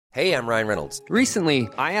Hey, I'm Ryan Reynolds. Recently,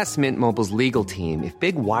 I asked Mint Mobile's legal team if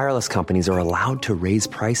big wireless companies are allowed to raise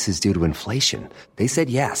prices due to inflation. They said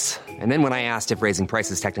yes. And then when I asked if raising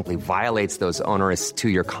prices technically violates those onerous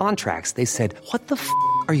two-year contracts, they said, "What the f***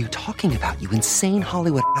 are you talking about, you insane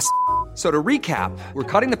Hollywood ass?" So to recap, we're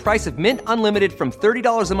cutting the price of Mint Unlimited from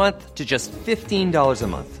 $30 a month to just $15 a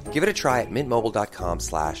month. Give it a try at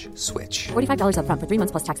mintmobile.com/switch. $45 up front for 3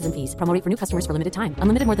 months plus taxes and fees. Promo rate for new customers for limited time.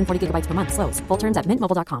 Unlimited more than 40 gigabytes per month. Slows full terms at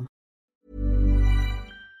mintmobile.com.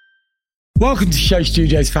 Welcome to Show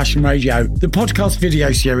Studios Fashion Radio, the podcast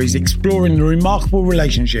video series exploring the remarkable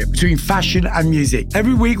relationship between fashion and music.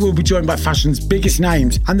 Every week we'll be joined by fashion's biggest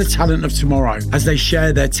names and the talent of tomorrow as they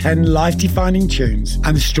share their 10 life-defining tunes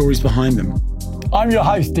and the stories behind them. I'm your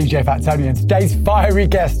host, DJ Fat Tony, and today's fiery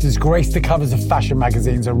guest has graced the covers of fashion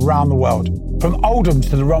magazines around the world. From Oldham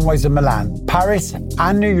to the runways of Milan, Paris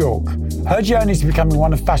and New York, her journey to becoming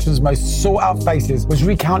one of fashion's most sought-out faces was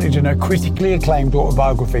recounted in her critically acclaimed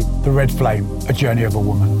autobiography, The Red Flame, A Journey of a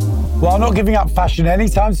Woman. While not giving up fashion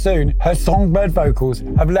anytime soon, her songbird vocals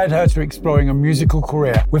have led her to exploring a musical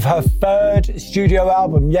career. With her third studio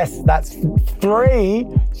album, yes, that's 3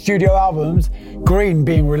 studio albums, Green,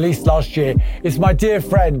 being released last year, it's my dear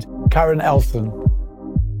friend, Karen Elson.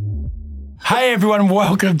 Hey everyone,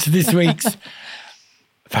 welcome to this week's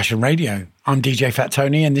Fashion Radio. I'm DJ Fat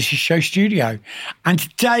Tony and this is Show Studio. And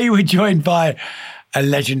today we're joined by a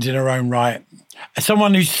legend in her own right.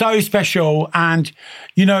 Someone who's so special and,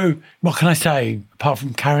 you know, what can I say, apart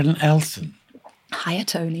from Karen Elson? Hiya,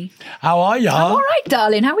 Tony. How are you? I'm all right,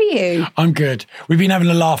 darling. How are you? I'm good. We've been having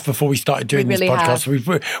a laugh before we started doing We really this podcast. So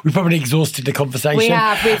we've probably exhausted the conversation. We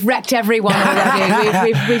have. We've wrecked everyone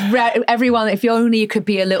already. we've wrecked everyone. If only you could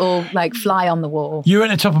be a little, like, fly on the wall. You were at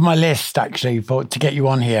the top of my list, actually, to get you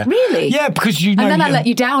on here. Really? Yeah, because you know... And then I let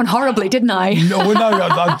you down horribly, didn't I? No,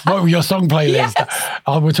 your song playlist. Yes.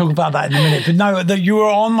 We'll talk about that in a minute. But no, you were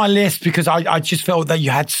on my list because I just felt that you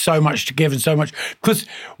had so much to give and so much... Because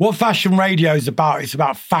what Fashion Radio is about, it's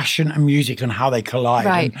about fashion and music and how they collide.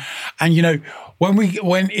 Right. And you know,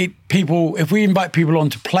 if we invite people on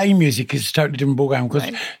to play music, it's a totally different ballgame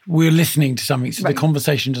because we're listening to something, so the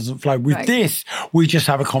conversation doesn't flow. With this, we just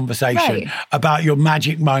have a conversation about your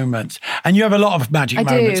magic moments. And you have a lot of magic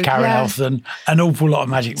moments, Karen Elson, an awful lot of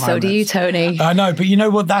magic moments. So do you, Tony. I know, but you know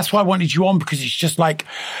what? That's why I wanted you on, because it's just like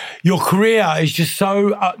your career is just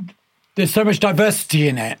so... there's so much diversity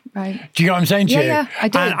in it. Right. Do you know what I'm saying to you? Yeah, I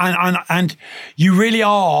do. And you really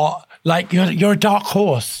are, like, you're a dark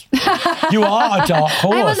horse. You are a dark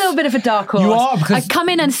horse. I'm a little bit of a dark horse. You are, because... I come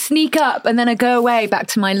in and sneak up and then I go away back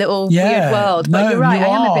to my little weird world. But you're right, I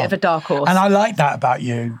am a bit of a dark horse. And I like that about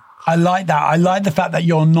you. I like that. I like the fact that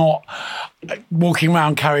you're not walking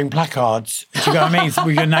around carrying placards, do you know what I mean,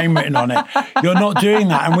 with your name written on it. You're not doing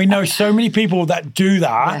that. And we know so many people that do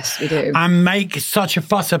that. Yes, we do. And make such a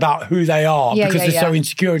fuss about who they are because they're so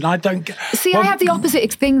insecure. And I don't... See, I have the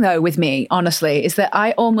opposite thing, though, with me, honestly, is that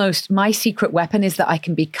my secret weapon is that I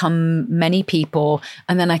can become many people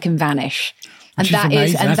and then I can vanish. And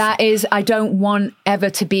that is, I don't want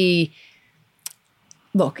ever to be...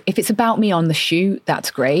 Look, if it's about me on the shoot,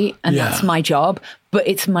 that's great. And that's my job, but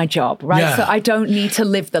it's my job, right? Yeah. So I don't need to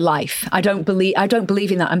live the life. I don't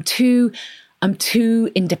believe in that. I'm too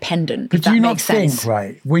independent. But do you not think,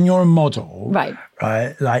 right, when you're a model, right,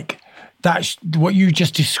 like that's what you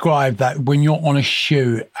just described, that when you're on a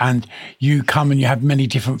shoot and you come and you have many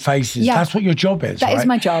different faces, that's what your job is, That is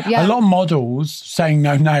my job, A lot of models, saying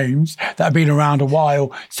no names, that have been around a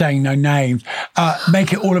while, saying no names,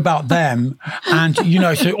 make it all about them. And, you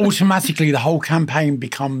know, so automatically the whole campaign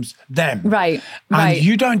becomes them. Right, and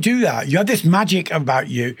you don't do that. You have this magic about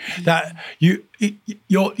you that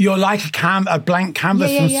you're like a blank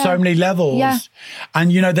canvas on so many levels. Yeah.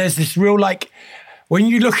 And, you know, there's this real, like... When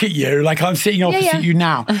you look at you, like I'm sitting opposite you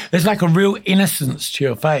now, there's like a real innocence to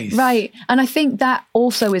your face. Right. And I think that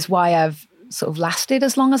also is why I've sort of lasted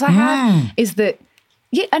as long as I have, is that,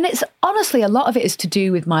 and it's honestly, a lot of it is to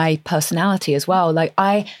do with my personality as well. Like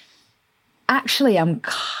I'm an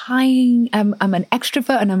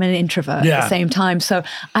extrovert and I'm an introvert at the same time. So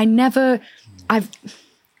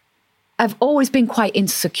I've always been quite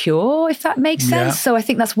insecure, if that makes sense. So I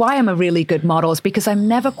think that's why I'm a really good model, is because I'm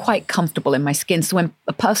never quite comfortable in my skin. So when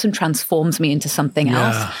a person transforms me into something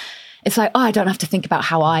else, it's like, I don't have to think about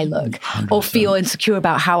how I look 100%. Or feel insecure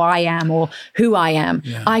about how I am or who I am.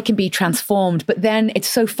 Yeah. I can be transformed. But then it's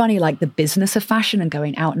so funny, like the business of fashion and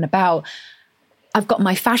going out and about. I've got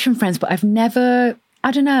my fashion friends, but I've never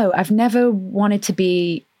wanted to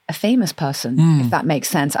be a famous person, if that makes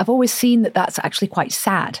sense. I've always seen that that's actually quite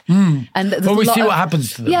sad. And we see what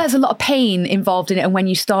happens to them. Yeah, there's a lot of pain involved in it. And when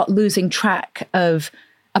you start losing track of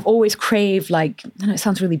I've always craved like, I know it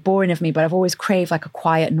sounds really boring of me, but I've always craved like a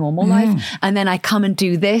quiet, normal life. And then I come and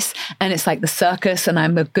do this and it's like the circus and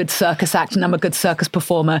I'm a good circus act and I'm a good circus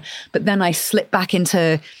performer. But then I slip back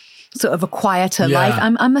into sort of a quieter life.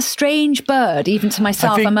 I'm a strange bird, even to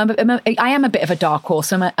myself. I am a bit of a dark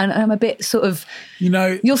horse. I'm a bit sort of,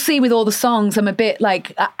 you'll see with all the songs, I'm a bit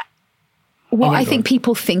like, I think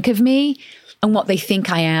people think of me and what they think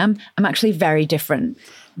I am, I'm actually very different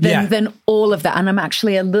than all of that. And I'm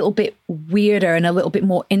actually a little bit weirder and a little bit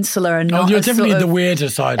more insular and not you're definitely the weirder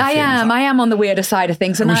side of things. I am on the weirder side of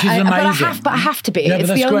things. And which is amazing. But I have to be. Yeah,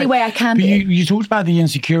 it's the only way I can be. You talked about the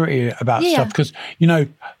insecurity about stuff because,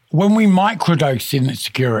 when we microdose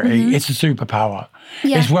insecurity, it's a superpower.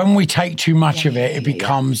 Yeah. It's when we take too much of it, it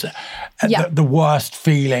becomes the worst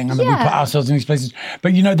feeling and then we put ourselves in these places.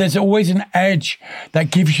 But, there's always an edge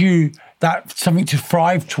that gives you that something to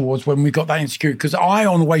thrive towards when we got that insecurity. Because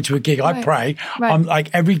on the way to a gig, I pray. I'm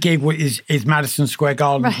like, every gig is Madison Square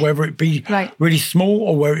Garden, whether it be really small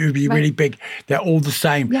or whether it be really big, they're all the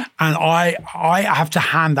same. Yeah. And I have to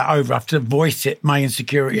hand that over. I have to voice my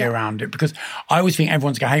insecurity around it because I always think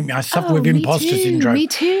everyone's going to hate me. I suffer with imposter syndrome. Me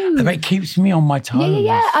too. But it keeps me on my toes.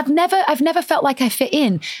 Yeah. I've never felt like I fit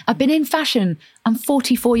in. I've been in fashion. I'm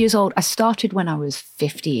 44 years old. I started when I was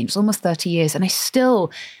 15. It's almost 30 years. And I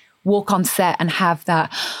still walk on set and have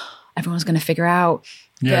that, everyone's going to figure out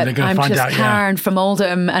that I'm just Karen from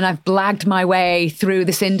Oldham and I've blagged my way through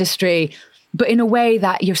this industry. But in a way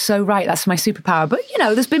that you're so right, that's my superpower. But,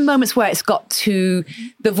 there's been moments where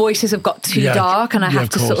the voices have got too dark and I have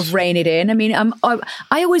to sort of rein it in. I mean, I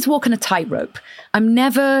always walk on a tightrope. I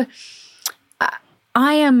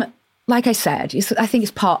am, like I said, I think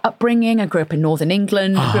it's part upbringing. I grew up in Northern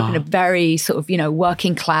England. I grew up in a very sort of,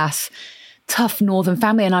 working class, tough Northern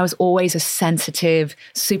family. And I was always a sensitive,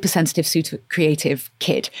 super creative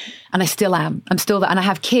kid. And I still am. I'm still that. And I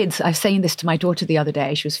have kids. I was saying this to my daughter the other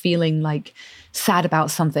day. She was feeling like sad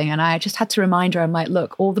about something. And I just had to remind her, I'm like,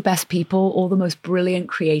 look, all the best people, all the most brilliant,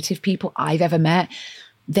 creative people I've ever met,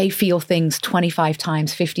 they feel things 25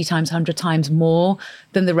 times, 50 times, 100 times more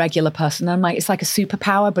than the regular person. And I'm like, it's like a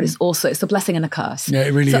superpower, but it's a blessing and a curse. Yeah,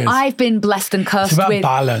 it really is. So I've been blessed and cursed with... It's about with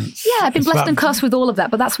balance. Yeah, I've been blessed and cursed with all of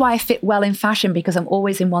that. But that's why I fit well in fashion, because I'm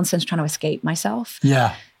always in one sense trying to escape myself.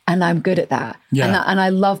 Yeah. And I'm good at that. Yeah. And I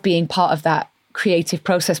love being part of that creative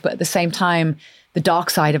process. But at the same time, the dark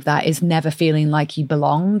side of that is never feeling like you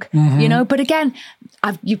belong, But again,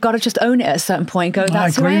 you've got to just own it at a certain point. Go,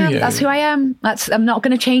 that's who I am. That's who I am. I'm not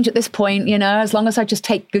going to change at this point, as long as I just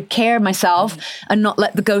take good care of myself and not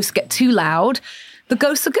let the ghosts get too loud. The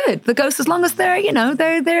ghosts are good. The ghosts, as long as they're,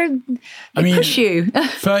 they push you.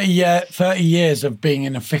 30 years of being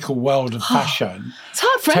in a fickle world of fashion. It's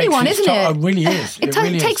hard for anyone, isn't it? It really is. It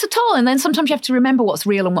takes a toll. And then sometimes you have to remember what's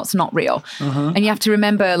real and what's not real. And you have to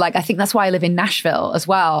remember, like, I think that's why I live in Nashville as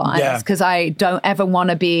well. Yeah. It's because I don't ever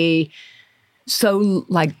want to be so,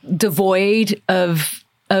 like, devoid of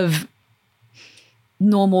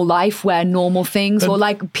normal life where normal things or,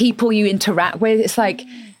 like, people you interact with. It's like...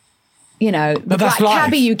 the black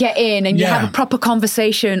cabbie you get in and you have a proper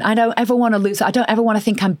conversation. I don't ever want to lose. I don't ever want to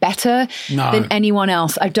think I'm better than anyone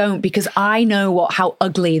else. I don't, because I know how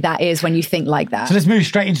ugly that is when you think like that. So let's move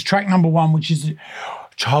straight into track number 1, which is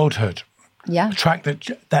childhood. Yeah. A track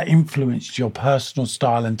that influenced your personal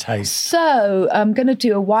style and taste. So I'm going to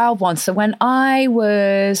do a wild one. So when I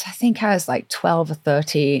was like 12 or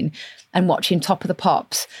 13 and watching Top of the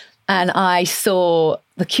Pops, and I saw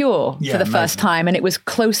The Cure for the first time, and it was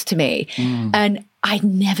close to me. And I'd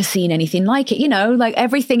never seen anything like it. Like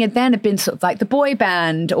everything had been sort of like the boy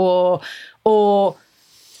band or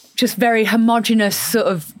just very homogenous sort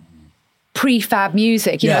of prefab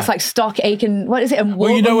music. It's like Stock Aitken. What is it? And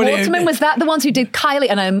Waterman, was that the ones who did Kylie?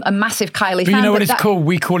 And I'm a massive Kylie fan. You know what it's called?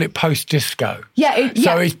 We call it post-disco. Yeah.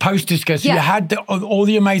 So it's post-disco. So you had all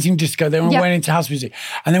the amazing disco. Then we went into house music.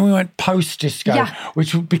 And then we went post-disco,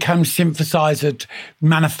 which became synthesizer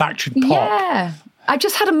manufactured pop. Yeah. I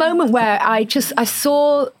just had a moment where I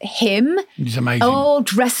saw him all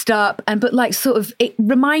dressed up but like sort of, it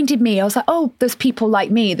reminded me, I was like, oh, there's people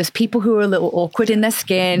like me. There's people who are a little awkward in their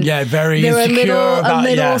skin. Yeah, very They're insecure. a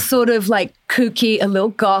little sort of like kooky, a little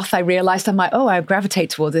goth. I realized, I'm like, oh, I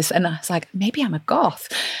gravitate towards this. And I was like, maybe I'm a goth.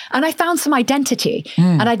 And I found some identity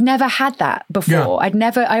and I'd never had that before.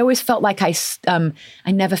 Yeah. I always felt like I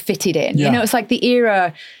never fitted in. Yeah. It's like the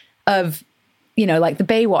era of, like the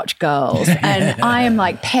Baywatch girls. And I am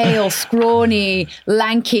like pale, scrawny,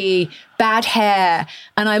 lanky, bad hair.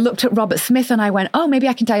 And I looked at Robert Smith and I went, oh, maybe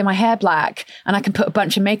I can dye my hair black and I can put a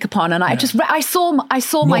bunch of makeup on. And I saw more my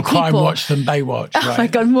people. More Crime Watch than Baywatch. Oh my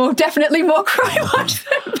God, definitely more Crime Watch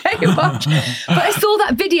than Baywatch. But I saw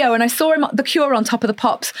that video and I saw him, The Cure, on Top of the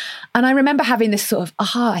Pops. And I remember having this sort of,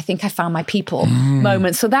 I think I found my people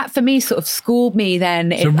moment. So that for me sort of schooled me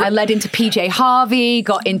then. I led into PJ Harvey,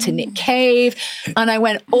 got into Nick Cave, and I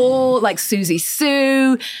went all like Susie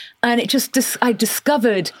Sue. And it just, I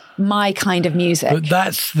discovered my kind of music. But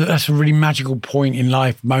that's a really magical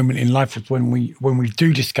moment in life was when we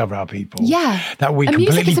do discover our people. Yeah. That we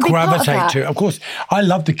completely gravitate to. Of course, I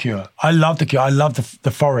love The Cure. I love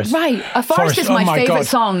The Forest. Right. A Forest is my favourite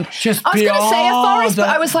song. I was going to say A Forest, but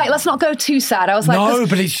I was like, let's not go too sad. I was like, no,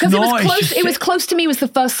 but it's not. It was Close to Me was the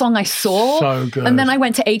first song I saw. So good. And then I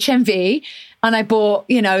went to HMV and I bought,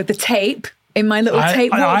 the tape. In my little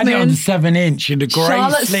tape Walkman. I had it on 7-inch in a grey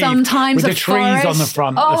Charlotte sleeve sometimes with the trees on the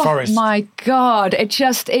front, the forest. Oh my God.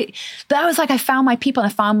 That was like I found my people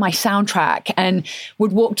and I found my soundtrack and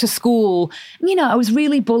would walk to school. I was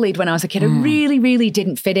really bullied when I was a kid. I really, really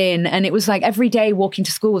didn't fit in. And it was like every day walking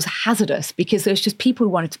to school was hazardous because there was just people who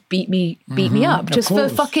wanted to beat me up just for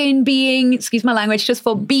fucking being, excuse my language, just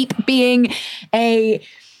for being a...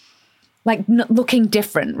 like looking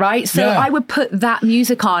different, right? So I would put that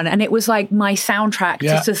music on and it was like my soundtrack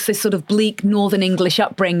to this sort of bleak Northern English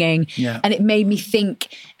upbringing. Yeah. And it made me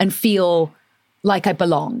think and feel like I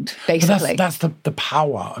belonged, basically. That's the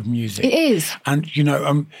power of music. It is. And,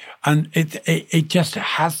 and it just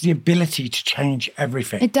has the ability to change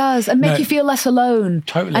everything. It does. And make you feel less alone.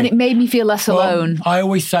 Totally. And it made me feel less alone. I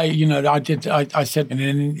always say, I said in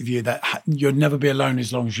an interview that you'll never be alone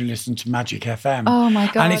as long as you listen to Magic FM. Oh my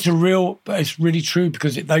God. And it's really true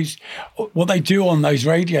because what they do on those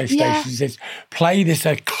radio stations is play this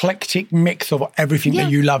eclectic mix of everything that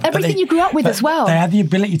you love. Everything you grew up with as well. They have the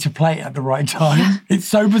ability to play it at the right time. It's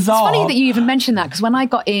so bizarre. It's funny that you even mentioned that because when I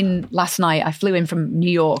got in last night, I flew in from New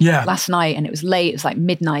York last night and it was late. It was like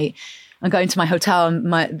midnight. I'm going to my hotel and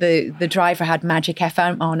the driver had Magic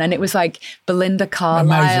FM on and it was like Belinda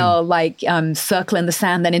Carlisle, like Circle in the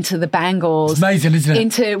Sand, then into the Bangles. It's amazing, isn't it?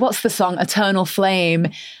 Into, what's the song? Eternal Flame.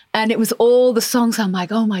 And it was all the songs. I'm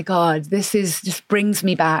like, oh my God, this just brings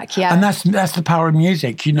me back. Yeah. And that's the power of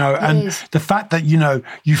music, and the fact that,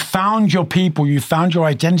 you found your people, you found your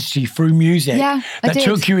identity through music. Yeah, that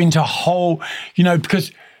took you into a whole,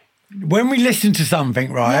 because when we listen to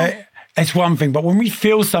something, right? Yeah. It's one thing, but when we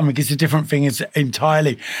feel something, it's a different thing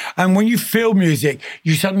entirely. And when you feel music,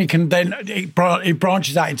 you suddenly can then, it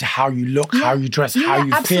branches out into how you look, how you dress, how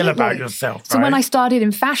you feel about yourself. So when I started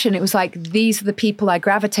in fashion, it was like, these are the people I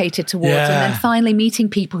gravitated towards. And then finally meeting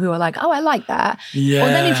people who are like, oh, I like that. Yeah. Or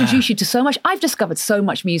then introduce you to so much. I've discovered so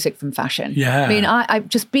much music from fashion. Yeah. I mean, I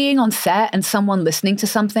just being on set and someone listening to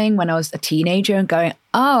something when I was a teenager and going,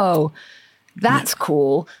 oh, that's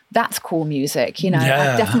cool. That's cool music.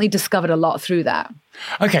 I've definitely discovered a lot through that.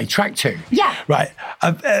 Okay, track 2. Yeah. Right.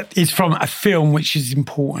 It's from a film which is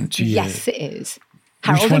important to you. Yes, it is.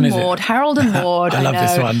 Harold and Maude. I love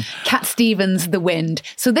this one. Cat Stevens, The Wind.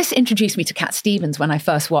 So this introduced me to Cat Stevens when I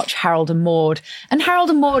first watched Harold and Maude. And Harold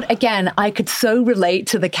and Maude, again, I could so relate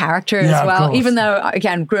to the character as well, even though,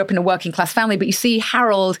 again, grew up in a working class family. But you see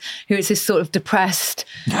Harold, who is this sort of depressed,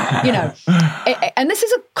 and this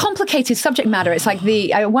is a complicated subject matter. It's like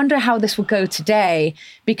I wonder how this will go today,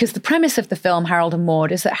 because the premise of the film Harold and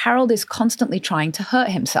Maude is that Harold is constantly trying to hurt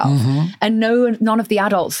himself. And none of the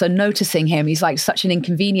adults are noticing him. He's like such an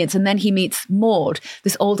inconvenience. And then he meets Maude,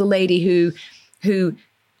 this older lady who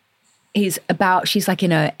is she's like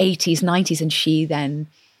in her 80s, 90s, and she then,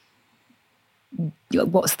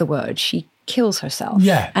 what's the word? She kills herself.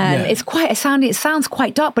 Yeah. And it sounds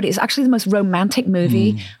quite dark, but it's actually the most romantic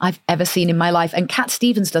movie I've ever seen in my life. And Cat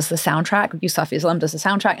Stevens does the soundtrack, Yusuf Islam does the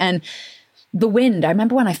soundtrack, and The Wind, I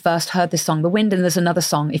remember when I first heard this song, The Wind, and there's another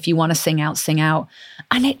song, If You Want to Sing Out, Sing Out.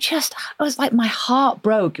 And it was like my heart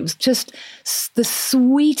broke. It was just the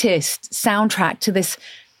sweetest soundtrack to this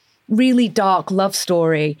really dark love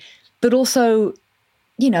story. But also,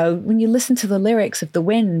 when you listen to the lyrics of The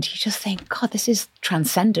Wind, you just think, God, this is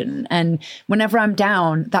transcendent. And whenever I'm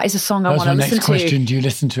down, that is a song I want to listen to. That's my next question. Do you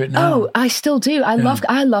listen to it now? Oh, I still do. I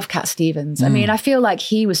love Cat Stevens. I mean, I feel like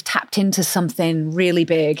he was tapped into something really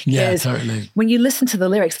big. Yeah, totally. When you listen to the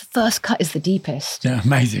lyrics, the first cut is the deepest. Yeah,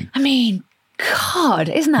 amazing. I mean, God,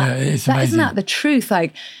 isn't that isn't that the truth?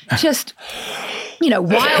 Like, just,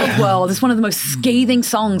 Wild World is one of the most scathing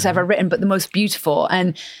songs ever written, but the most beautiful.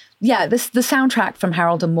 And yeah, the soundtrack from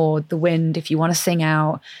Harold and Maude, The Wind, If You Want to Sing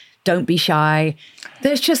Out, don't be shy.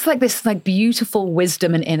 There's just like this like beautiful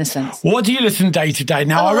wisdom and innocence. What do you listen day to day?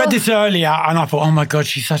 Now, I read this earlier and I thought, oh my God,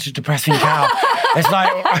 she's such a depressing cow. It's like,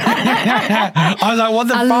 I was like, what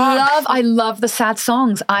the fuck? I love the sad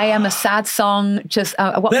songs. I am a sad song. Just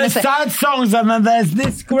there's sad songs and then there's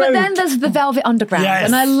this group. But then there's the Velvet Underground. Yes.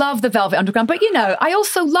 And I love the Velvet Underground. But you know, I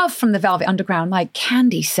also love from the Velvet Underground, like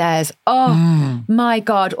Candy Says, oh my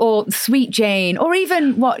God, or Sweet Jane, or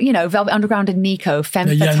even Velvet Underground and Nico, Femme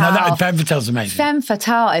Fatale. Femme Fatale's amazing. Femme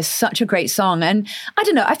Fatale is such a great song. And I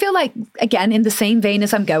don't know, I feel like, again, in the same vein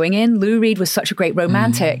as I'm going in, Lou Reed was such a great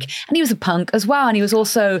romantic. And he was a punk as well. And he was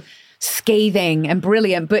also scathing and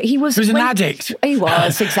brilliant, but he was an addict. He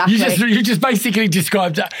was, exactly. You just basically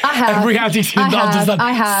described every addict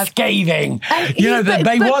I have scathing. But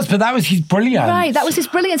that was his brilliance. Right, that was his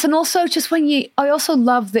brilliance. And also just I also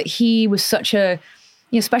love that he was such a,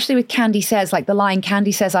 especially with Candy Says, like the line,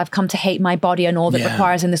 Candy says, I've come to hate my body and all that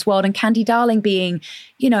requires in this world. And Candy Darling being,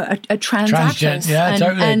 a trans actress. Yeah,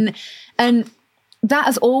 totally. And that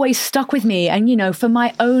has always stuck with me. And, for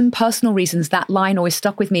my own personal reasons, that line always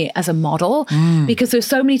stuck with me as a model because there's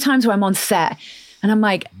so many times where I'm on set and I'm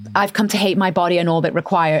like, I've come to hate my body and all that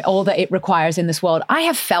it requires in this world. I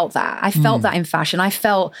have felt that. I felt that in fashion. I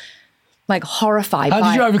felt like horrified.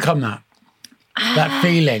 How did you overcome that? That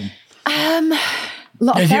feeling? A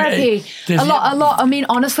lot of therapy. A lot. I mean,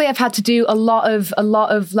 honestly, I've had to do a lot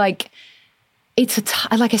of like,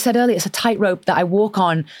 like I said earlier, it's a tightrope that I walk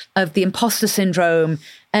on of the imposter syndrome.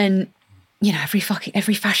 And, every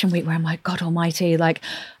fashion week where I'm like, God almighty, like,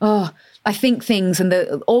 I think things and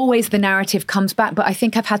always the narrative comes back. But I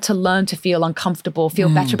think I've had to learn to feel uncomfortable, feel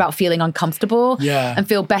better about feeling uncomfortable and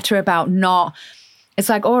feel better about not. It's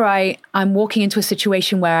like, all right, I'm walking into a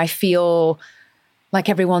situation where I feel like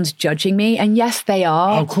everyone's judging me. And yes, they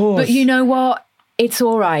are. Of course. But you know what? It's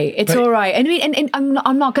all right. All right. And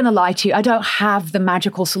I'm not going to lie to you. I don't have the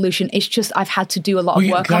magical solution. It's just I've had to do a lot of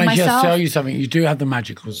work on myself. Can I just tell you something? You do have the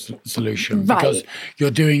magical solution because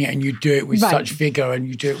you're doing it and you do it with such vigor and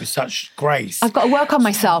you do it with such grace. I've got to work on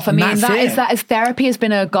myself. I mean, that is therapy has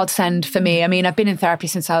been a godsend for me. I mean, I've been in therapy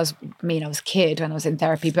since I was a kid when I was in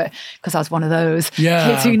therapy, but because I was one of those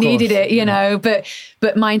kids who needed it,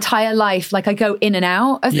 But my entire life, like I go in and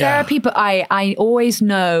out of therapy, but I always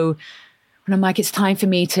know. And I'm like, it's time for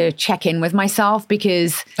me to check in with myself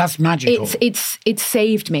because that's magical. It's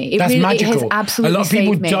saved me. That's magical. It has absolutely a lot of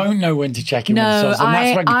people saved me. don't know when to check in with themselves.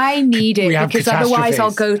 And I need it because otherwise I'll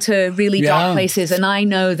go to really dark places. And I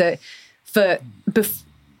know that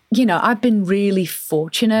I've been really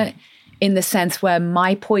fortunate in the sense where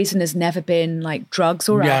my poison has never been like drugs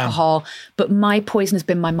or alcohol, but my poison has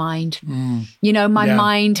been my mind. My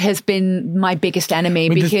mind has been my biggest enemy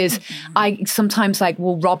because I sometimes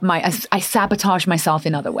will I sabotage myself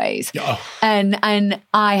in other ways. And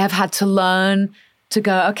I have had to learn to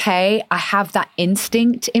go, okay, I have that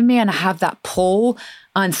instinct in me and I have that pull.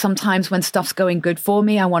 And sometimes when stuff's going good for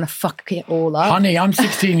me, I want to fuck it all up. Honey, I'm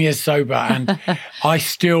 16 years sober and I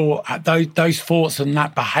still, those thoughts and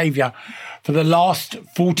that behaviour for the last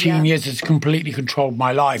 14 years has completely controlled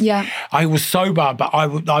my life. Yeah. I was sober, but I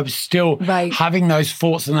was still having those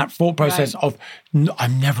thoughts and that thought process of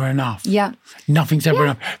I'm never enough. Yeah. Nothing's ever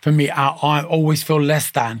enough. For me, I always feel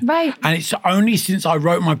less than. Right. And it's only since I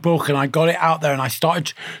wrote my book and I got it out there and I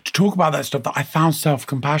started to talk about that stuff that I found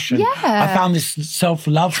self-compassion. Yeah. I found this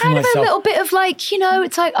self-love for myself. Kind of a little bit of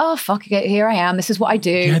it's like, oh, fuck it, here I am. This is what I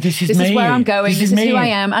do. Yeah, this is me. This is where I'm going. This is who I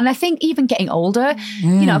am. And I think even getting older,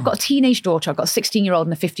 I've got a teenage daughter. I've got a 16-year-old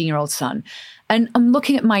and a 15-year-old son. And I'm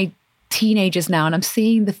looking at my teenagers now and I'm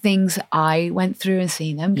seeing the things I went through and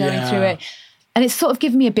seeing them going through it. And it's sort of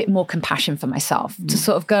given me a bit more compassion for myself to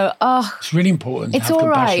sort of go, oh. It's really important. It's all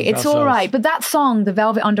right. It's all right. But that song, the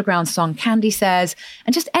Velvet Underground song, Candy Says,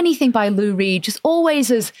 and just anything by Lou Reed just always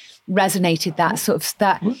has resonated that sort of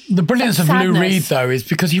that. The brilliance of Lou Reed, though, is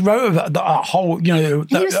because he wrote a whole,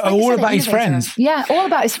 all about his friends. Yeah, all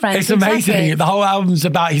about his friends. It's amazing. Exactly. The whole album's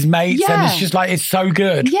about his mates, and it's just it's so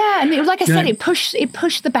good. Yeah, and like I said, it pushed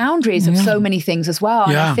the boundaries of so many things as well.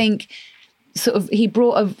 And I think sort of he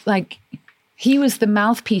brought he was the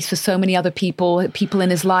mouthpiece for so many other people in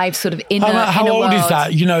his life, sort of inner How old world. Is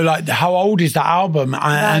that? How old is that album?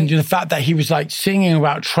 And the fact that he was singing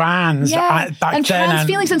about trans back and then. Trans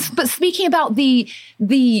feelings. But speaking about the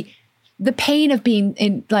pain of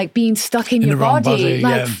being stuck in your body.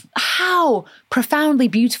 How profoundly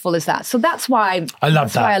beautiful is that? So that's why I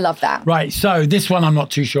love that. Right. So this one I'm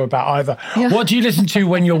not too sure about either. Yeah. What do you listen to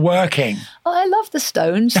when you're working? Oh, I love the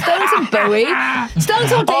Stones. Stones and Bowie.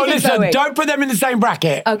 Stones or David Bowie. Don't put them in the same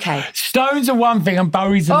bracket. Okay. Stones are one thing and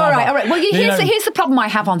Bowie's another. All right. Well, here's the problem I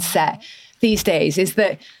have on set these days is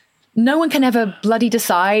that no one can ever bloody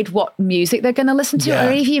decide what music they're going to listen to.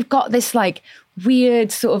 Or if you've got this like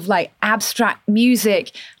weird sort of like abstract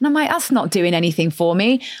music, and I'm like, that's not doing anything for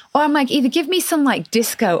me. Or I'm like, either give me some like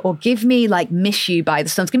disco or give me like Miss You by the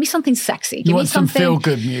Stones. Give me something sexy. You want some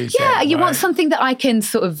feel-good music. Yeah, you want something that I can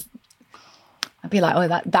sort of, I'd be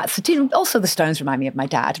like, that's also the Stones remind me of my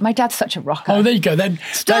dad. My dad's such a rocker. Oh, there you go. Then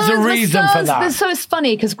there's a reason for that. So it's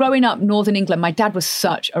funny because growing up Northern England, my dad was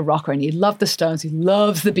such a rocker and he loved the Stones. He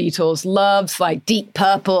loves the Beatles, loves like Deep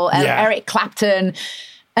Purple and Eric Clapton.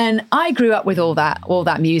 And I grew up with all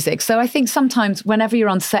that music. So I think sometimes whenever you're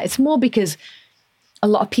on set, it's more because a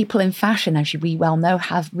lot of people in fashion, as we well know,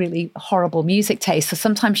 have really horrible music taste. So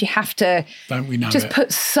sometimes you have to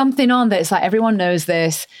put something on that it's like, everyone knows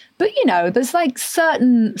this. But, you know, there's like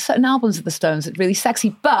certain albums of the Stones that are really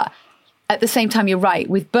sexy. But at the same time, you're right.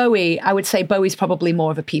 With Bowie, I would say Bowie's probably more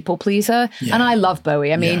of a people pleaser. Yeah. And I love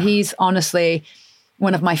Bowie. I mean, he's honestly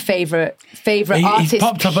one of my favorite artists. He's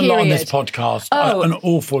popped up a lot on this podcast, an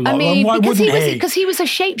awful lot. I mean, why because wouldn't he? Because he was a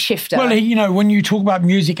shapeshifter. Well, you know, when you talk about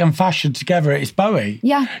music and fashion together, it's Bowie.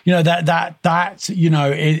 Yeah. You know, that you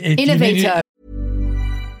know, innovator.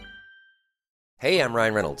 Hey, I'm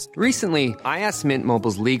Ryan Reynolds. Recently, I asked Mint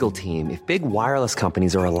Mobile's legal team if big wireless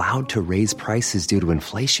companies are allowed to raise prices due to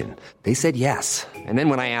inflation. They said yes. And then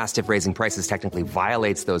when I asked if raising prices technically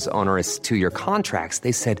violates those onerous 2-year contracts,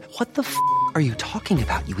 they said, "What the f*** are you talking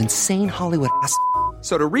about, you insane Hollywood ass?"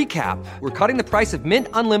 So to recap, we're cutting the price of Mint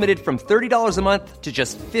Unlimited from $30 a month to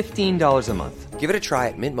just $15 a month. Give it a try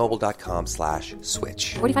at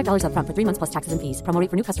mintmobile.com/switch. $45 up front for 3 months plus taxes and fees. Promo rate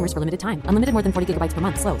for new customers for limited time. Unlimited more than 40 gigabytes per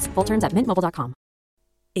month. Slows full terms at mintmobile.com.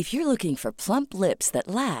 If you're looking for plump lips that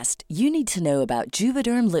last, you need to know about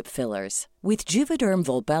Juvederm lip fillers. With Juvederm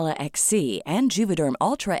Volbella XC and Juvederm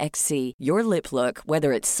Ultra XC, your lip look,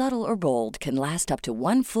 whether it's subtle or bold, can last up to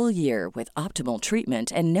 1 full year with optimal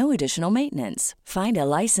treatment and no additional maintenance. Find a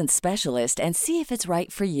licensed specialist and see if it's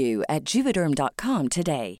right for you at Juvederm.com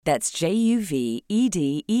today. That's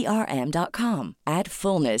JUVEDERM.com. Add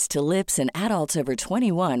fullness to lips in adults over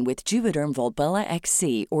 21 with Juvederm Volbella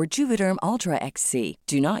XC or Juvederm Ultra XC.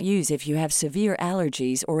 Do not use if you have severe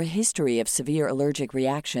allergies or a history of severe allergic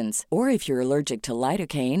reactions, or if you're allergic to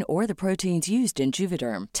lidocaine or the proteins used in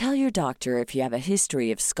Juvederm. Tell your doctor if you have a history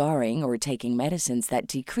of scarring or taking medicines that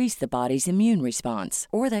decrease the body's immune response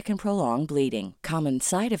or that can prolong bleeding. Common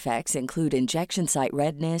side effects include injection site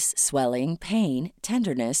redness, swelling, pain,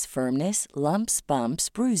 tenderness, firmness, lumps, bumps,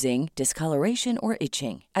 bruising, discoloration, or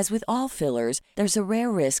itching. As with all fillers, there's a rare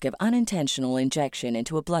risk of unintentional injection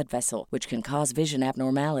into a blood vessel, which can cause vision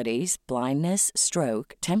abnormalities, blindness,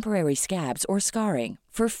 stroke, temporary scabs, or scarring.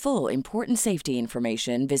 For full important safety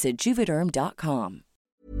information, visit Juvederm.com.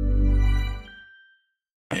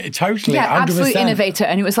 Totally, yeah, 100%. Absolute innovator.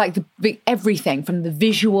 And it was like everything from the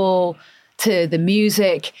visual to the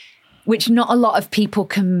music, which not a lot of people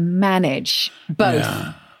can manage both.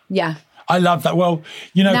 Yeah. I love that. Well,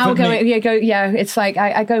 you know, now it's like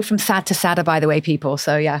I go from sad to sadder, by the way, people.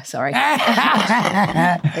 So yeah, sorry.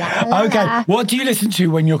 Okay, what do you listen to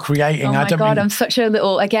when you're creating? Oh my God, I'm such a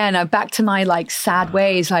little, again, back to my like sad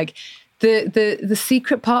ways. Like the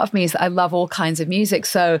secret part of me is that I love all kinds of music.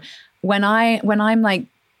 So when I'm like,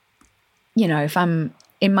 you know, if I'm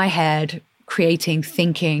in my head creating,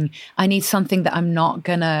 thinking, I need something that I'm not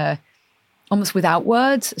gonna, almost without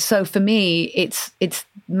words. So for me, it's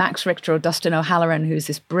Max Richter or Dustin O'Halloran, who's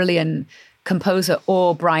this brilliant composer,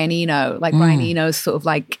 or Brian Eno. Like Brian Eno's sort of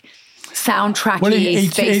like soundtracky,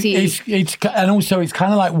 spacey. And also it's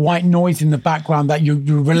kind of like white noise in the background that you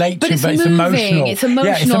relate to, but it's emotional. It's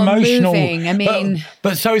emotional, moving. I mean,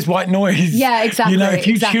 but so is white noise. Yeah, exactly. You know, if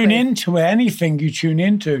you tune into anything you tune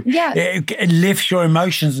into, it lifts your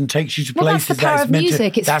emotions and takes you to places. That's the power of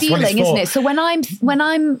music. It's feeling, isn't it? So when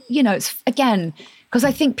I'm, you know, it's again, because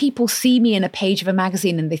I think people see me in a page of a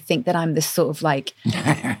magazine and they think that I'm this sort of like.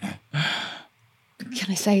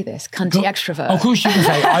 Can I say this? Cunty extrovert. Of course you can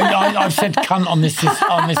say. I've said cunt on this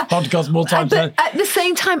podcast more times. But at the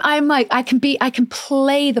same time, I'm like, I can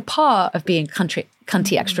play the part of being cunty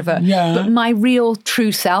extrovert. Yeah. But my real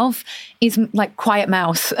true self is like quiet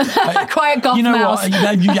mouse, quiet goth mouse. You know what?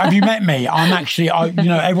 Have you met me? I'm actually, you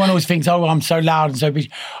know, everyone always thinks, oh, I'm so loud and so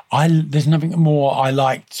busy. There's nothing more I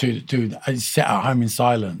like to do is sit at home in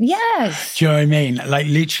silence. Yes. Do you know what I mean? Like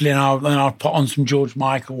literally, and I'll put on some George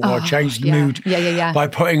Michael or I'll change the mood by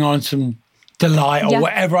putting on some Delight or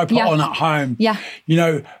whatever I put on at home. Yeah. You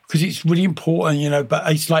know, because it's really important, you know,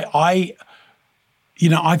 but it's like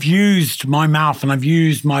I've used my mouth and I've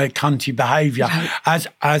used my cunty behaviour as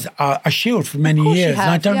a shield for many years. And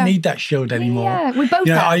I don't need that shield anymore. Yeah, we both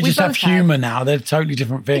have. I just have humour now. They're totally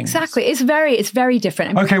different things. Exactly. It's very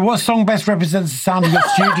different. Okay, what song best represents the sound of your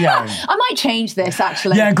studio? I might change this,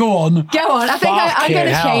 actually. Yeah, go on. Go on. I think I'm going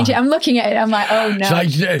to change it. I'm looking at it. I'm like, oh, no.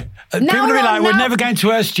 People will be like, we're never going to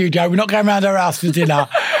her studio. We're not going around her house for dinner.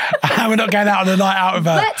 And we're not going out on a night out with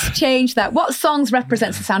her. Let's change that. What songs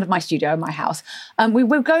represents the sound of my studio, my house?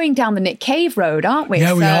 We're going down the Nick Cave road, aren't we?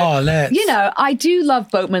 Yeah, we are. Let's. I do love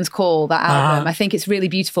Boatman's Call, that album. I think it's really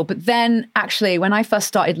beautiful. But then, actually, when I first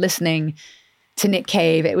started listening to Nick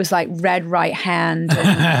Cave, it was like Red Right Hand.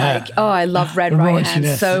 And I love Red Right Hand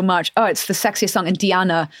so much. Oh, it's the sexiest song. And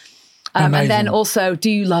Diana. And then also, Do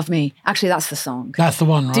You Love Me? Actually, that's the song. That's the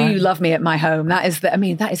one, right? Do You Love Me at My Home? That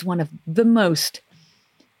is one of the most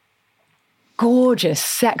gorgeous,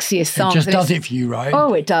 sexiest songs. It just does it for you, right?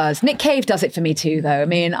 Oh, it does. Nick Cave does it for me too, though. I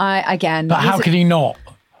mean, But how could he not?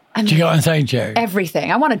 Do you get what I'm saying, Joe?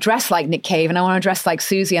 Everything. I want to dress like Nick Cave, and I want to dress like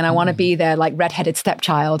Susie, and I want to be their like redheaded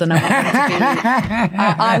stepchild, and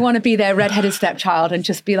I want to be their redheaded stepchild, and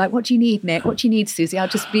just be like, "What do you need, Nick? What do you need, Susie? I'll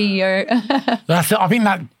just be your." I think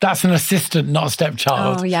that's an assistant, not a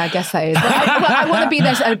stepchild. Oh yeah, I guess that is. I want to be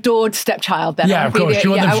their adored stepchild. Then, yeah, of course. You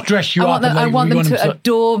want them to dress you up. I want them to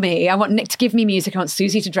adore me. I want Nick to give me music. I want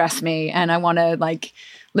Susie to dress me, and I want to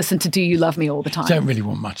listen to Do You Love Me all the time. You don't really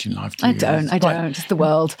want much in life, do you? I don't. Just the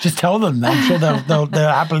world. Just tell them. I'm sure they'll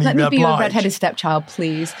happily Let me be obliged. your redheaded stepchild,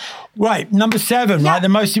 please. Right, number 7, right? The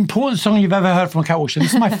most important song you've ever heard from a catwalk show.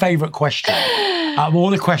 This is my favourite question out of all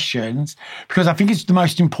the questions, because I think it's the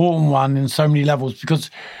most important one in so many levels, because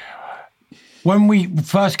when we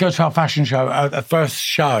first go to our fashion show, our first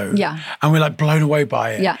show, and we're like blown away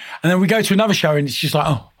by it. Yeah. And then we go to another show and it's just like,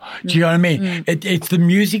 oh, do you know what I mean? It's the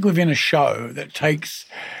music within a show that takes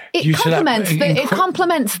you to that. It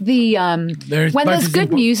complements the, when there's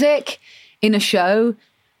good music in a show,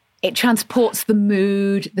 it transports the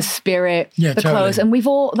mood, the spirit, the clothes. And we've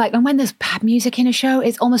all, and when there's bad music in a show,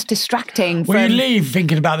 it's almost distracting. Well, you leave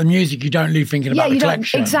thinking about the music. You don't leave thinking about the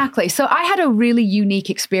collection. Exactly. So I had a really unique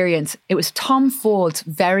experience. It was Tom Ford's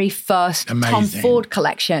very first Tom Ford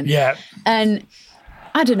collection. Yeah. And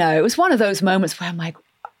I don't know, it was one of those moments where I'm like,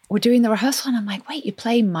 we're doing the rehearsal and I'm like, wait, you're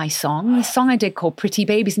playing my song? This song I did called Pretty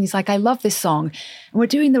Babies. And he's like, I love this song. And we're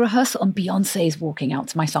doing the rehearsal and Beyonce's walking out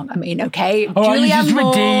to my song. I mean, okay. Oh, you just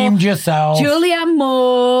redeemed yourself. Julianne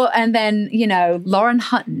Moore. And then, Lauren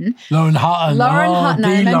Hutton. Lauren Hutton.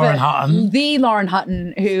 The Lauren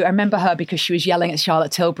Hutton, who I remember her because she was yelling at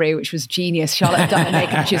Charlotte Tilbury, which was genius. Charlotte had done her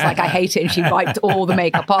makeup and she was like, I hate it. And she wiped all the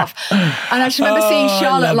makeup off. And I just remember seeing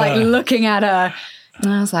Charlotte looking at her.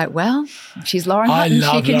 And I was like, well, she's Lauren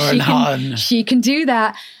Hutton. She can do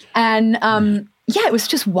that. And it was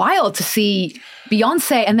just wild to see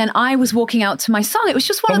Beyonce. And then I was walking out to my song. It was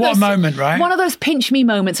just one of those pinch me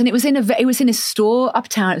moments. And it was in a store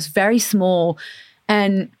uptown. It was very small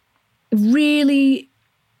and really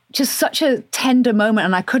just such a tender moment.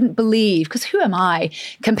 And I couldn't believe, because who am I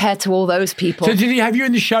compared to all those people? So did he have you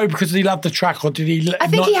in the show because he loved the track, or did he? I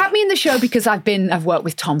think he had me in the show because I've worked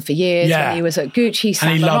with Tom for years. Yeah. And he was at Gucci,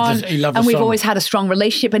 Saint Laurent, and we've always had a strong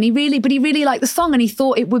relationship. And he really liked the song, and he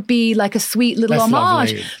thought it would be like a sweet little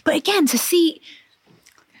homage. Lovely. But again, to see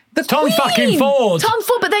Tom fucking Ford.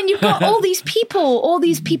 But then you've got all these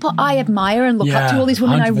people I admire and look up to, all these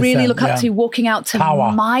women I really look up to, walking out to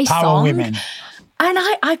my song. Power women. And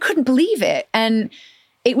I couldn't believe it. And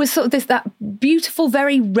it was sort of that beautiful,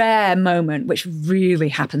 very rare moment, which really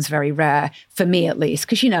happens very rare for me, at least.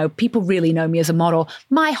 Because, people really know me as a model.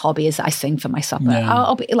 My hobby is I sing for my supper. Yeah.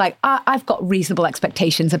 I'll be like, I've got reasonable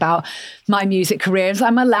expectations about my music career.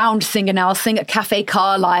 I'm a lounge singer now. I'll sing at Cafe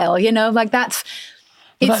Carlisle, that's...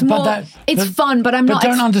 It's fun, but I'm not. But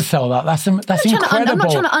don't undersell that. That's incredible. I'm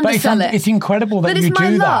not trying to undersell it. It's incredible that you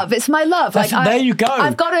do that. But it's my love. It's my love. There you go.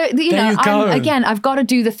 I've got to, I've got to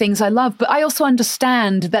do the things I love. But I also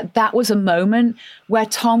understand that was a moment where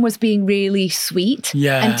Tom was being really sweet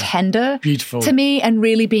and tender to me, and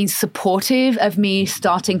really being supportive of me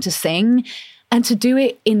starting to sing. And to do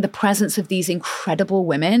it in the presence of these incredible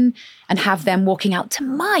women and have them walking out to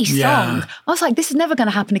my song. I was like, this is never going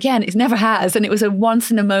to happen again. It never has. And it was a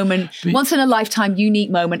once in a lifetime unique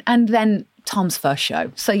moment. And then Tom's first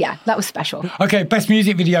show. So that was special. Okay, best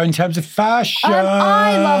music video in terms of fashion.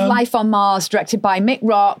 I love Life on Mars, directed by Mick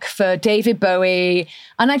Rock for David Bowie.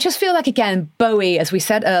 And I just feel like, again, Bowie, as we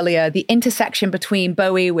said earlier, the intersection between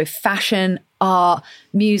Bowie with fashion, art,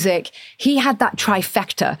 music, he had that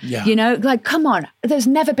trifecta, come on, there's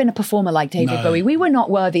never been a performer like David Bowie. We were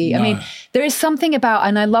not worthy. I mean, there is something about,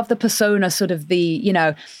 and I love the persona, sort of the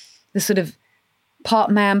sort of part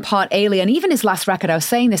man, part alien. Even his last record, I was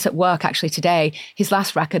saying this at work actually today, his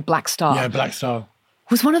last record, Black Star. Yeah, Black Star.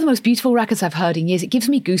 Was one of the most beautiful records I've heard in years. It gives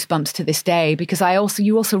me goosebumps to this day because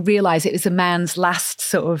you also realize it was a man's last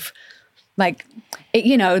sort of like,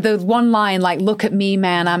 the one line, like, look at me,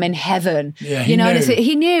 man, I'm in heaven. Yeah, he knew.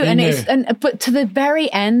 He knew. But to the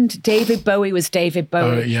very end, David Bowie was David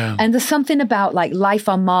Bowie. Yeah. And there's something about like life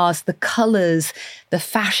on Mars, the colors, the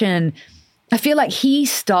fashion. I feel like he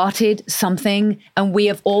started something and we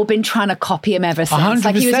have all been trying to copy him ever since. 100%,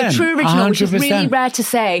 like he was a true original, 100%. which is really rare to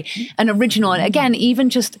say, an original. And again, even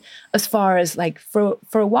just as far as like for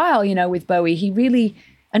a while, with Bowie, he really,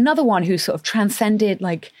 another one who sort of transcended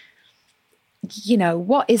like,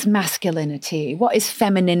 what is masculinity? What is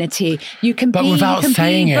femininity? You can but be, without you can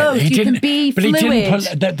saying be it, both. You can be but fluid. he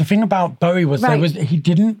didn't put, the thing about Bowie was he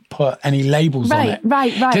didn't put any labels on it.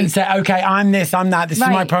 Right. Didn't say, okay, I'm this, I'm that. This is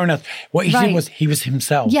my pronouns. What he did was he was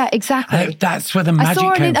himself. Yeah, exactly. And that's where the magic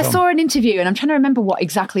came from. I saw an interview, and I'm trying to remember what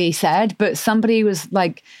exactly he said, but somebody was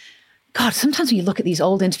like, God, sometimes when you look at these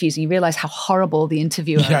old interviews and you realize how horrible the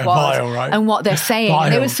interviewer was vile, right? and what they're saying.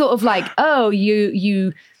 And it was sort of like, oh,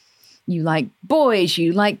 you like boys,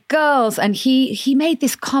 you like girls. And he made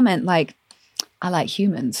this comment like, I like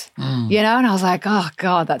humans, and I was like, oh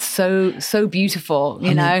God, that's so beautiful.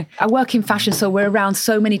 I work in fashion, so we're around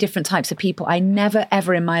so many different types of people. I never,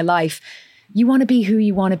 ever in my life, you want to be who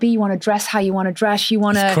you want to be. You want to dress how you want to dress. You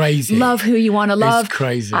want to love who you want to love. It's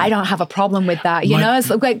crazy. I don't have a problem with that. It's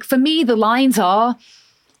like, for me, the lines are,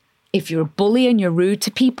 if you're a bully and you're rude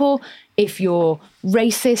to people, if you're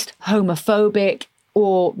racist, homophobic,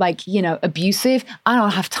 or like, abusive, I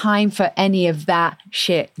don't have time for any of that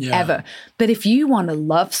shit ever. But if you want to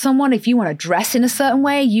love someone, if you want to dress in a certain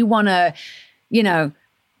way, you want to,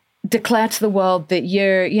 declare to the world that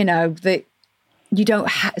you're, that you don't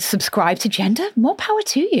subscribe to gender, more power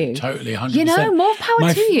to you. Totally, 100%. More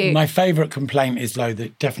power to you. My favourite complaint is, though,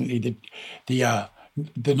 that definitely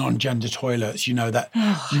the non-gender toilets, that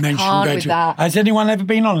you mentioned going to. That. Has anyone ever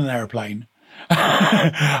been on an aeroplane?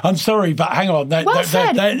 I'm sorry, but hang on. Well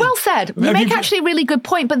said. You make actually a really good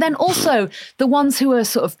point. But then also the ones who are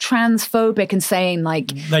sort of transphobic and saying like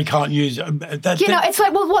they can't use. It's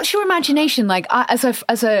like, well, what's your imagination? Like, as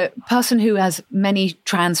a person who has many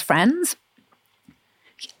trans friends,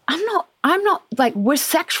 I'm not like, we're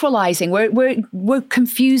sexualizing. We're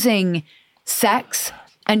confusing sex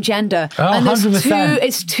and gender, and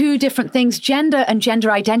it's two different things. Gender and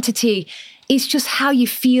gender identity. It's just how you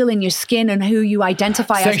feel in your skin and who you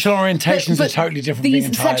identify as. Sexual orientations are totally different thing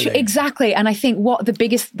entirely. Exactly. And I think what the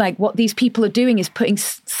biggest, like what these people are doing is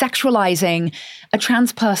sexualizing a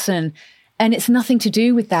trans person, and it's nothing to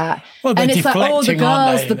do with that. Well, and it's like, oh, the they?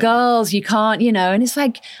 girls, you can't, and it's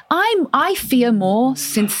like, I fear more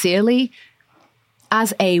sincerely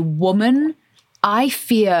as a woman. I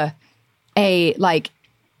fear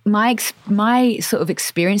my sort of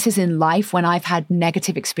experiences in life, when I've had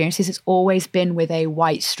negative experiences, it's always been with a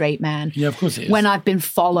white straight man. Yeah, of course it is. When I've been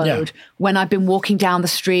followed, when I've been walking down the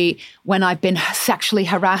street, when I've been sexually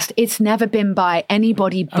harassed, it's never been by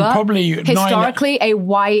anybody but probably historically a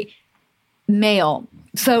white male.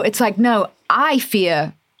 So it's like, no, I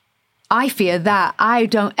fear that. I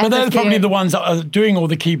don't ever. But they're probably the ones that are doing all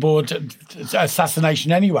the keyboard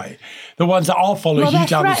assassination anyway. The ones that are following you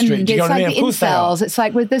down the street. Do you know what I mean? Of course they are. It's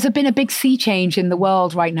like there's been a big sea change in the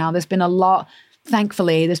world right now. There's been a lot.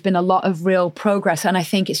 Thankfully, there's been a lot of real progress. And I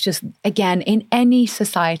think it's just, again, in any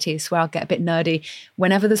society, it's where I'll get a bit nerdy.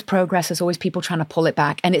 Whenever there's progress, there's always people trying to pull it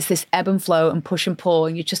back. And it's this ebb and flow and push and pull.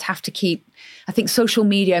 And you just have to keep, I think social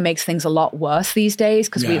media makes things a lot worse these days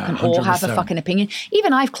because we can 100%. All have a fucking opinion.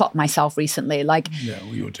 Even I've clocked myself recently, like,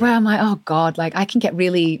 where I'm like, oh God, like I can get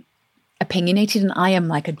really opinionated, and I am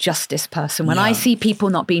like a justice person. When I see people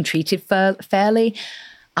not being treated fairly,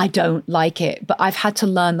 I don't like it, but I've had to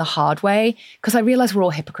learn the hard way because I realize we're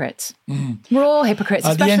all hypocrites. We're all hypocrites,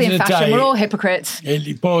 especially in fashion. We're all hypocrites.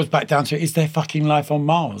 It boils back down to, is there fucking life on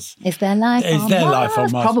Mars? Is there life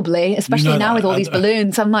on Mars? Probably, especially now with all these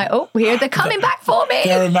balloons. I'm like, oh, here, they're coming back for me.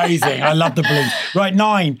 They're amazing. I love the balloons. Right,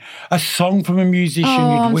 9. A song from a musician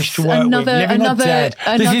you'd wish to work with, living or dead.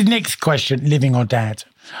 This is Nick's question, living or dead.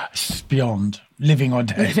 It's beyond. Living or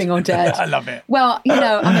dead. Living or dead. I love it. Well,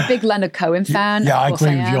 I'm a big Leonard Cohen fan. Yeah, I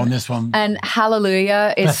agree with you on this one. And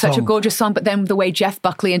Hallelujah is such a gorgeous song, but then the way Jeff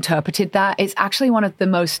Buckley interpreted that, it's actually one of the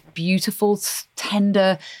most beautiful,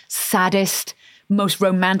 tender, saddest, most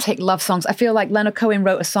romantic love songs. I feel like Leonard Cohen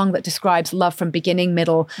wrote a song that describes love from beginning,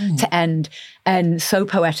 middle to end, and so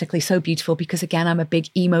poetically, so beautiful, because again, I'm a big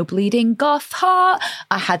emo bleeding goth heart.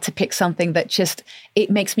 I had to pick something that just, it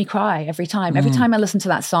makes me cry every time. Every time I listen to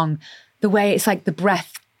that song, the way it's like the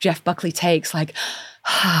breath Jeff Buckley takes, like,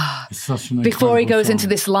 before he goes song. into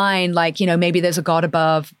this line, like, you know, maybe there's a God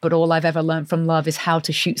above, but all I've ever learned from love is how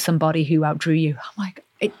to shoot somebody who outdrew you. I'm like,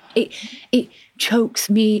 it chokes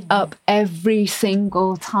me up every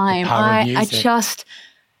single time. I just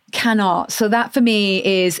cannot. So that for me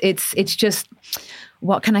is, it's just,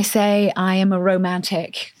 what can I say? I am a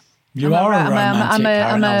romantic.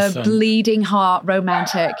 I'm a bleeding heart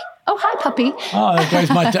romantic. Oh, hi, puppy. Oh, there goes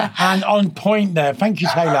my hand on point there. Thank you,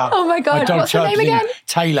 Taylor. Oh, my God. What's her name again?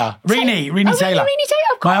 Taylor. Rini Taylor. Rini Taylor,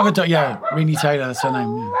 of course. My other dog, Rini Taylor, that's her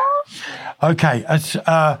name. Okay, it's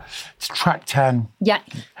track 10. Yeah.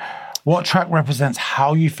 What track represents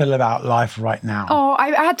how you feel about life right now? Oh,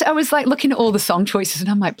 I was like looking at all the song choices and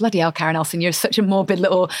I'm like, bloody hell, Karen Elson, you're such a morbid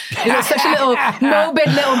little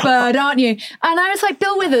morbid little bird, aren't you? And I was like,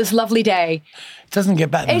 Bill Withers, Lovely Day. It doesn't get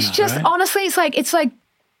better than It's that, just, right? honestly, it's like,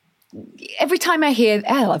 every time I hear,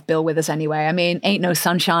 I love Bill Withers anyway. I mean, Ain't No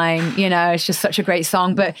Sunshine, you know, it's just such a great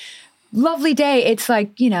song. But Lovely Day, it's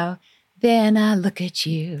like, you know, then I look at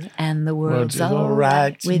you and the world's all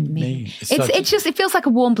right with me. It feels like a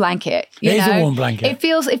warm blanket. It is a warm blanket. It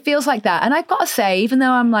feels like that. And I've got to say, even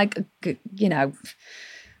though I'm like, you know,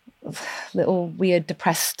 little weird,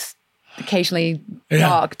 depressed, occasionally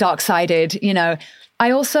dark-sided, you know,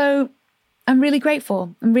 I'm really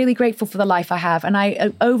grateful. I'm really grateful for the life I have. And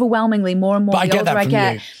I overwhelmingly, more and more, the older I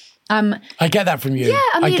get. I get that from you. Yeah,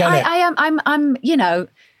 I mean, I'm, you know,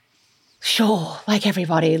 sure, like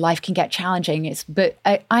everybody, life can get challenging. But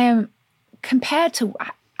I am, compared to,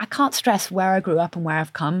 I can't stress where I grew up and where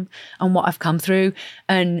I've come and what I've come through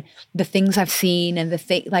and the things I've seen and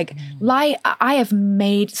I have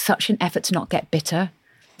made such an effort to not get bitter,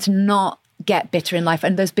 in life.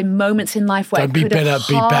 And there's been moments in life where don't be bitter,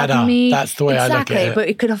 be better. Me. That's the way I look at it. But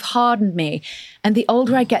it could have hardened me. And the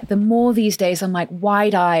older I get, the more these days I'm like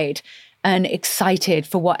wide-eyed and excited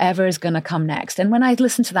for whatever is going to come next. And when I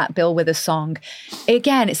listen to that Bill Withers song,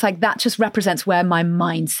 again, it's like that just represents where my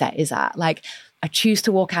mindset is at. Like, I choose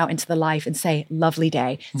to walk out into the life and say, lovely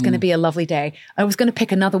day. It's going to be a lovely day. I was going to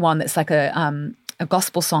pick another one that's like a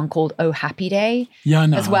gospel song called Oh Happy Day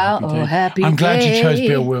as well. Oh Happy Day. I'm glad you chose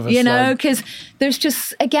Bill Withers. You know, because there's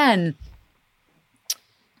just, again,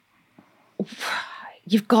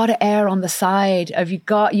 you've got to err on the side of you've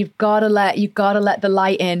got to let the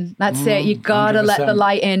light in. That's it. You've got to let the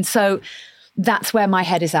light in. So that's where my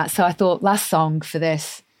head is at. So I thought, last song for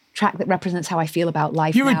this track that represents how I feel about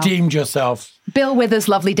life. You redeemed yourself. Bill Withers'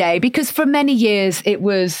 Lovely Day, because for many years it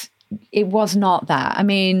was not that. I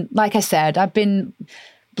mean, like I said, I've been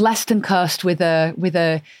blessed and cursed with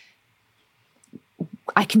a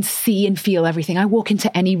I can see and feel everything. I walk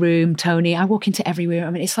into any room, Tony. I walk into every room. I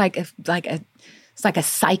mean, it's like a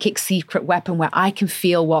psychic secret weapon where I can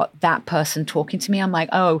feel what that person talking to me. I'm like,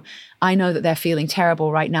 oh, I know that they're feeling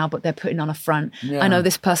terrible right now, but they're putting on a front. Yeah. I know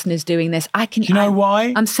this person is doing this. Do you know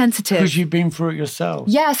why? I'm sensitive. Because you've been through it yourself.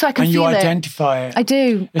 Yeah, so I can feel it. And you identify it. I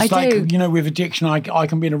do. It's like, you know, with addiction, I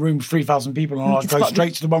can be in a room with 3,000 people and I'll go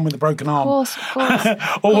straight to the one with the broken arm. Of course.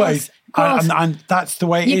 Always. And that's the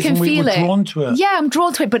way it is, and we're drawn to it. Yeah, I'm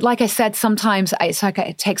drawn to it. But like I said, sometimes it's like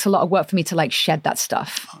it takes a lot of work for me to like shed that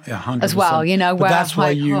stuff 100%. As well, you know. But that's why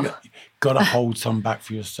you got to hold some back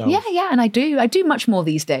for yourself. Yeah, and I do much more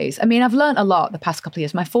these days. I mean, I've learned a lot the past couple of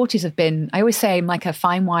years. My 40s have been, I always say I'm like a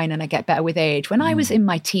fine wine and I get better with age. When I was in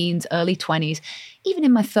my teens, early 20s, even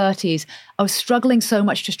in my 30s, I was struggling so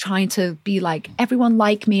much just trying to be like, everyone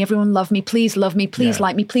like me, everyone love me, please love me, please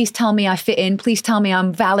like me, please tell me I fit in, please tell me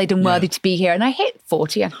I'm valid and worthy to be here. And I hit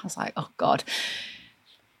 40 and I was like, oh God,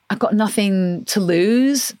 I've got nothing to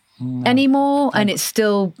lose anymore. And it's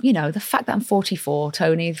still, you know, the fact that I'm 44,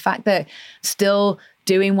 Tony, the fact that still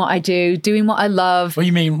doing what I do, doing what I love. What do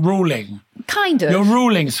you mean, ruling? Kind of. You're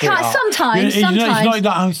ruling, sweetheart. Sometimes. It's not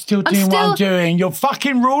that I'm still doing what I'm doing. You're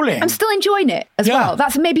fucking ruling. I'm still enjoying it as well.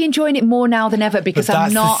 That's maybe enjoying it more now than ever because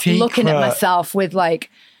I'm not looking at myself with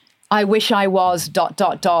like, I wish I was ...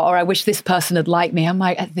 or I wish this person had liked me. I'm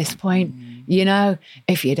like, at this point, you know,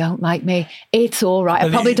 if you don't like me, it's all right. I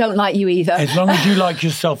probably don't like you either. As long as you like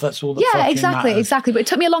yourself, that's all that fucking matters. Exactly. But it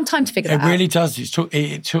took me a long time to figure that out. It really does.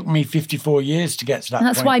 It took me 54 years to get to that point.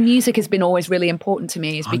 And that's why music has been always really important to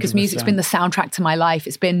me, is because 100%. Music's been the soundtrack to my life.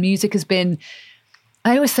 Music has been,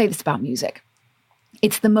 I always say this about music,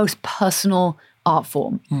 it's the most personal art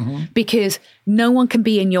form because no one can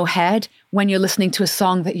be in your head when you're listening to a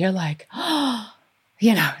song that you're like, oh,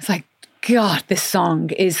 you know, it's like, God, this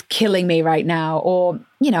song is killing me right now. Or,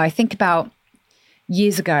 you know, I think about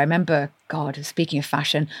years ago, I remember, God, speaking of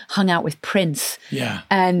fashion, hung out with Prince. Yeah.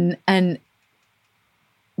 And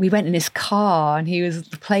we went in his car and he was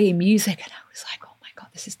playing music and I was like, oh my God,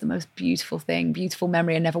 this is the most beautiful thing, beautiful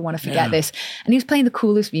memory. I never want to forget this. And he was playing the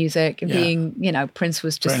coolest music and being, Prince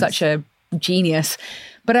was just such a genius.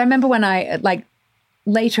 But I remember when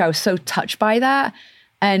later I was so touched by that,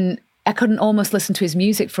 and I couldn't almost listen to his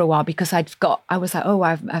music for a while because I was like, oh,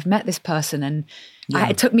 I've met this person. And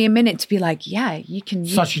it took me a minute to be like, you can.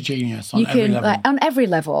 Such a genius on every level. On every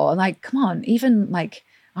level. Like, come on, even like,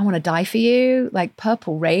 I Want to Die for You, like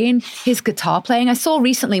Purple Rain, his guitar playing. I saw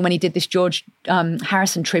recently when he did this George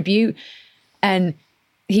Harrison tribute, and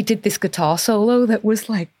he did this guitar solo that was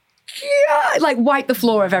like wiped the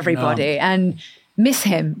floor of everybody. And miss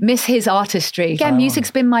his artistry. Again,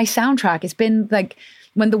 music's been my soundtrack. It's been like,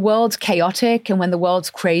 when the world's chaotic and when the world's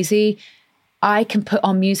crazy, I can put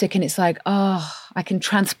on music and it's like, I can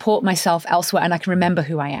transport myself elsewhere and I can remember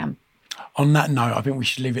who I am. On that note, I think we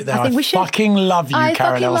should leave it there. I fucking love you, Karen Elson.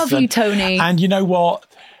 I fucking love you, Tony. And you know what?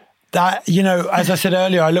 That, as I said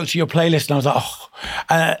earlier, I looked at your playlist and I was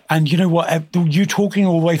like, and you know what? You talking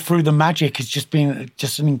all the way through the magic has just been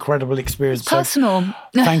an incredible experience. Personal.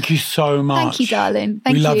 So, thank you so much. Thank you, darling.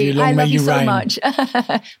 Thank you. We love you. Long may you reign. I love you so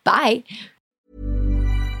much. Bye.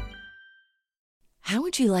 How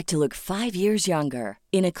would you like to look 5 years younger?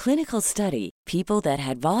 In a clinical study, people that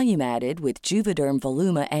had volume added with Juvederm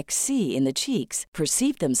Voluma XC in the cheeks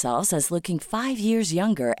perceived themselves as looking 5 years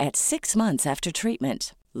younger at 6 months after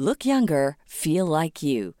treatment. Look younger, feel like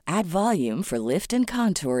you. Add volume for lift and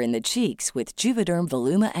contour in the cheeks with Juvederm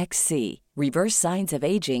Voluma XC. Reverse signs of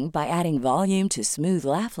aging by adding volume to smooth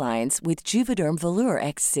laugh lines with Juvederm Volure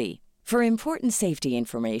XC. For important safety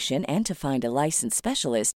information and to find a licensed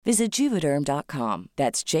specialist, visit Juvederm.com.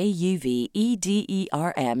 That's JUVEDERM.com.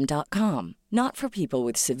 Not for people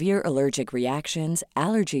with severe allergic reactions,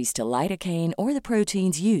 allergies to lidocaine, or the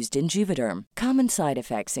proteins used in Juvederm. Common side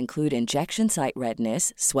effects include injection site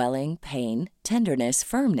redness, swelling, pain, tenderness,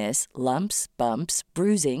 firmness, lumps, bumps,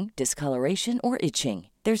 bruising, discoloration, or itching.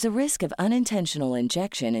 There's a risk of unintentional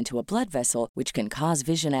injection into a blood vessel, which can cause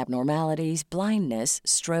vision abnormalities, blindness,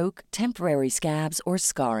 stroke, temporary scabs, or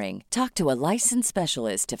scarring. Talk to a licensed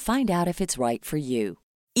specialist to find out if it's right for you.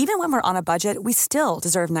 Even when we're on a budget, we still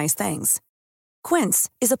deserve nice things. Quince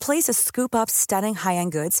is a place to scoop up stunning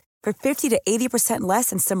high-end goods for 50 to 80% less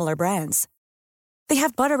than similar brands. They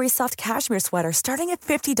have buttery soft cashmere sweaters starting at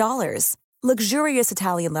 $50, luxurious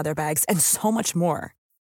Italian leather bags, and so much more.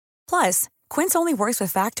 Plus, Quince only works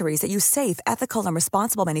with factories that use safe, ethical, and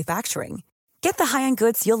responsible manufacturing. Get the high-end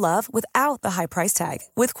goods you'll love without the high price tag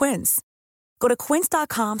with Quince. Go to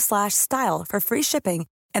quince.com/style for free shipping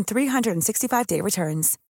and 365-day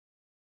returns.